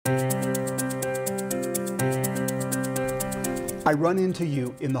I run into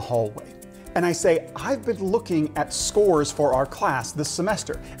you in the hallway and I say, I've been looking at scores for our class this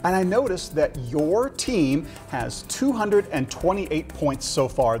semester, and I noticed that your team has 228 points so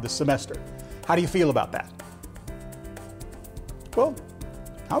far this semester. How do you feel about that? Well,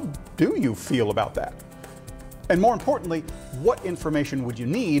 how do you feel about that? And more importantly, what information would you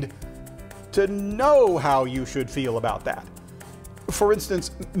need to know how you should feel about that? For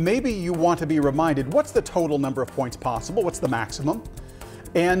instance, maybe you want to be reminded, what's the total number of points possible? What's the maximum?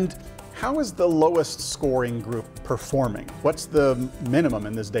 And how is the lowest scoring group performing? What's the minimum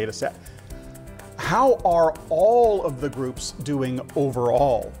in this data set? How are all of the groups doing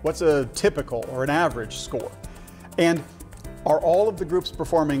overall? What's a typical or an average score? And are all of the groups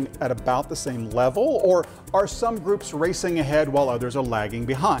performing at about the same level, or are some groups racing ahead while others are lagging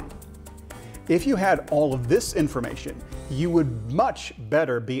behind? If you had all of this information, you would much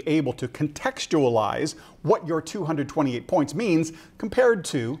better be able to contextualize what your 228 points means compared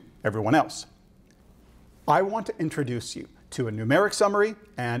to everyone else. I want to introduce you to a numeric summary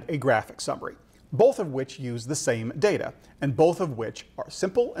and a graphic summary, both of which use the same data, and both of which are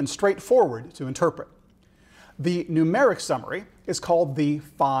simple and straightforward to interpret. The numeric summary is called the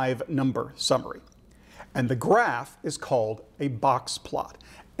 5-number summary, and the graph is called a box plot.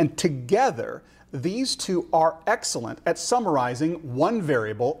 And together, these two are excellent at summarizing one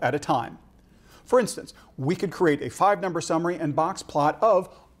variable at a time. For instance, we could create a 5-number summary and box plot of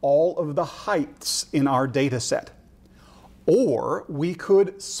all of the heights in our data set. Or we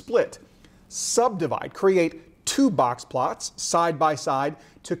could split, subdivide, create 2 box plots side by side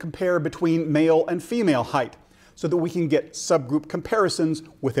to compare between male and female height, so that we can get subgroup comparisons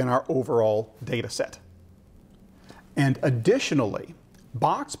within our overall data set. And additionally,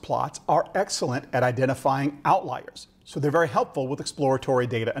 box plots are excellent at identifying outliers, so they're very helpful with exploratory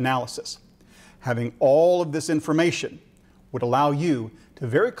data analysis. Having all of this information would allow you to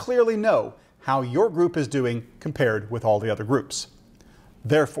very clearly know how your group is doing compared with all the other groups.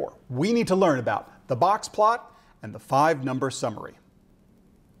 Therefore, we need to learn about the box plot and the 5-number summary.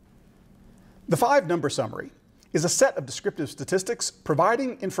 The 5-number summary is a set of descriptive statistics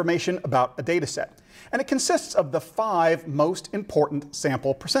providing information about a data set, and it consists of the 5 most important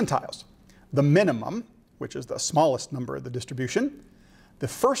sample percentiles: the minimum, which is the smallest number of the distribution, the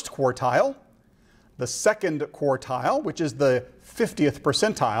first quartile, the second quartile, which is the 50th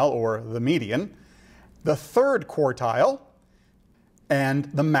percentile or the median, the third quartile, and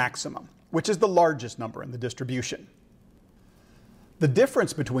the maximum, which is the largest number in the distribution. The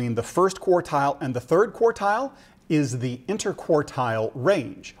difference between the first quartile and the third quartile is the interquartile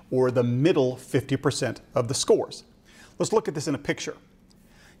range, or the middle 50% of the scores. Let's look at this in a picture.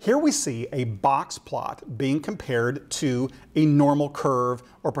 Here we see a box plot being compared to a normal curve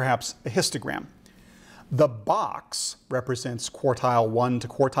or perhaps a histogram. The box represents quartile 1 to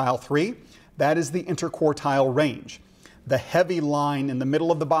quartile 3. That is the interquartile range. The heavy line in the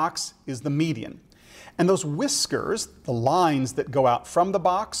middle of the box is the median. And those whiskers, the lines that go out from the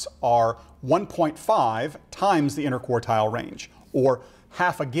box, are 1.5 times the interquartile range, or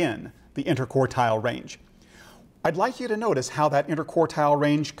half again the interquartile range. I'd like you to notice how that interquartile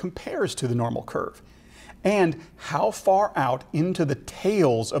range compares to the normal curve, and how far out into the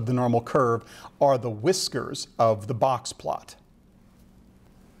tails of the normal curve are the whiskers of the box plot.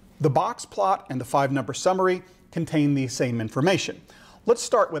 The box plot and the 5-number summary contain the same information. Let's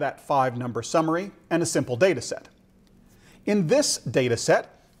start with that 5-number summary and a simple data set. In this data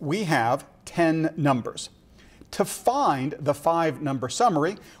set, we have 10 numbers. To find the 5-number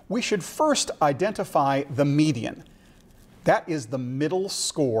summary, we should first identify the median. That is the middle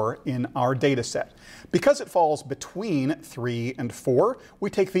score in our data set. Because it falls between 3 and 4,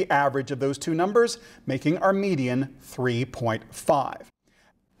 we take the average of those two numbers, making our median 3.5.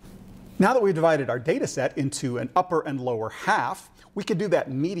 Now that we've divided our data set into an upper and lower half, we could do that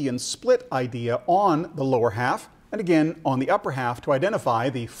median split idea on the lower half, and again on the upper half to identify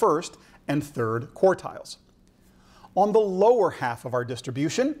the first and third quartiles. On the lower half of our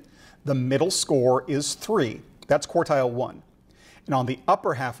distribution, the middle score is 3. That's quartile 1. And on the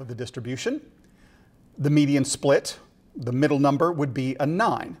upper half of the distribution, the median split, the middle number, would be a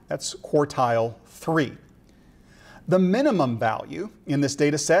 9. That's quartile 3. The minimum value in this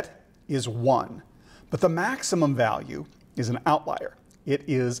data set is 1, but the maximum value is an outlier. It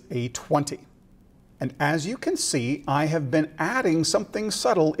is a 20. And as you can see, I have been adding something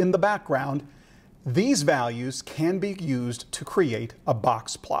subtle in the background. These values can be used to create a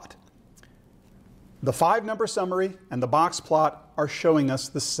box plot. The 5-number summary and the box plot are showing us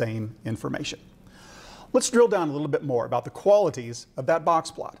the same information. Let's drill down a little bit more about the qualities of that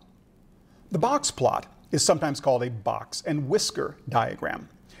box plot. The box plot is sometimes called a box and whisker diagram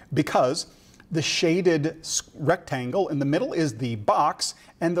because the shaded rectangle in the middle is the box,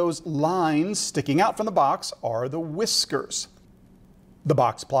 and those lines sticking out from the box are the whiskers. The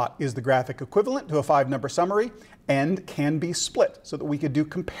box plot is the graphic equivalent to a 5-number summary and can be split so that we could do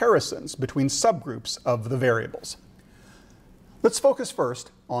comparisons between subgroups of the variables. Let's focus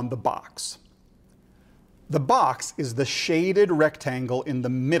first on the box. The box is the shaded rectangle in the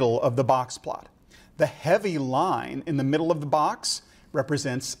middle of the box plot. The heavy line in the middle of the box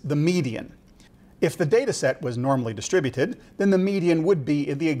represents the median. If the data set was normally distributed, then the median would be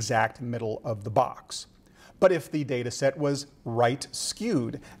in the exact middle of the box. But if the data set was right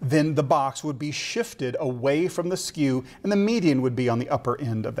skewed, then the box would be shifted away from the skew and the median would be on the upper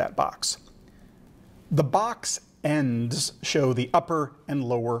end of that box. The box ends show the upper and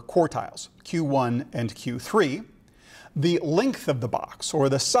lower quartiles, Q1 and Q3. The length of the box, or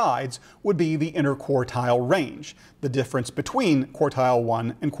the sides, would be the interquartile range, the difference between quartile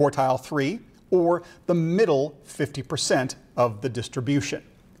 1 and quartile 3, or the middle 50% of the distribution.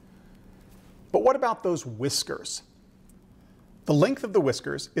 But what about those whiskers? The length of the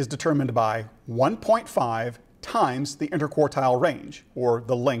whiskers is determined by 1.5 times the interquartile range, or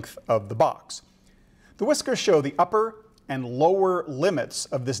the length of the box. The whiskers show the upper and lower limits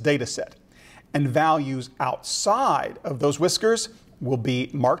of this data set, and values outside of those whiskers will be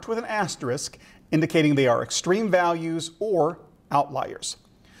marked with an asterisk, indicating they are extreme values or outliers.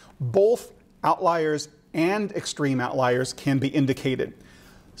 Both outliers and extreme outliers can be indicated.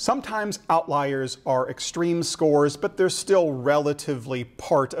 Sometimes outliers are extreme scores, but they're still relatively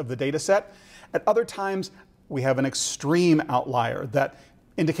part of the data set. At other times, we have an extreme outlier that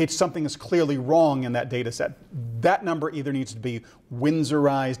indicates something is clearly wrong in that data set. That number either needs to be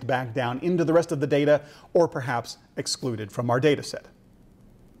Windsorized back down into the rest of the data or perhaps excluded from our data set.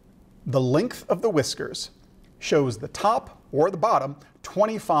 The length of the whiskers shows the top or the bottom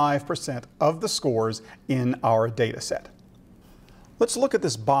 25% of the scores in our data set. Let's look at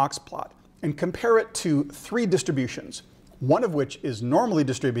this box plot and compare it to 3 distributions, one of which is normally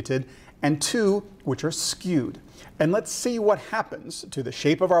distributed and 2 which are skewed. And let's see what happens to the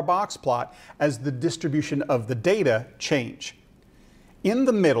shape of our box plot as the distribution of the data change. In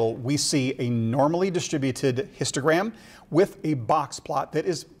the middle, we see a normally distributed histogram with a box plot that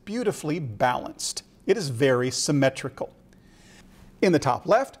is beautifully balanced. It is very symmetrical. In the top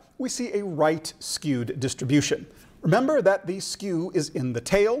left, we see a right skewed distribution. Remember that the skew is in the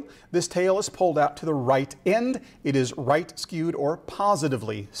tail. This tail is pulled out to the right end. It is right skewed or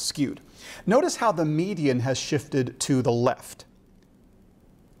positively skewed. Notice how the median has shifted to the left.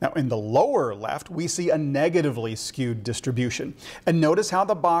 Now in the lower left, we see a negatively skewed distribution. And notice how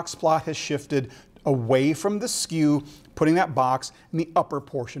the box plot has shifted away from the skew, putting that box in the upper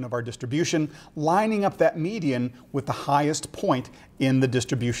portion of our distribution, lining up that median with the highest point in the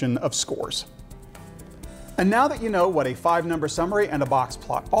distribution of scores. And now that you know what a 5-number summary and a box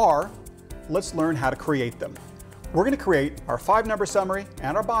plot are, let's learn how to create them. We're going to create our 5-number summary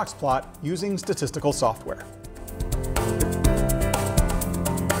and our box plot using statistical software.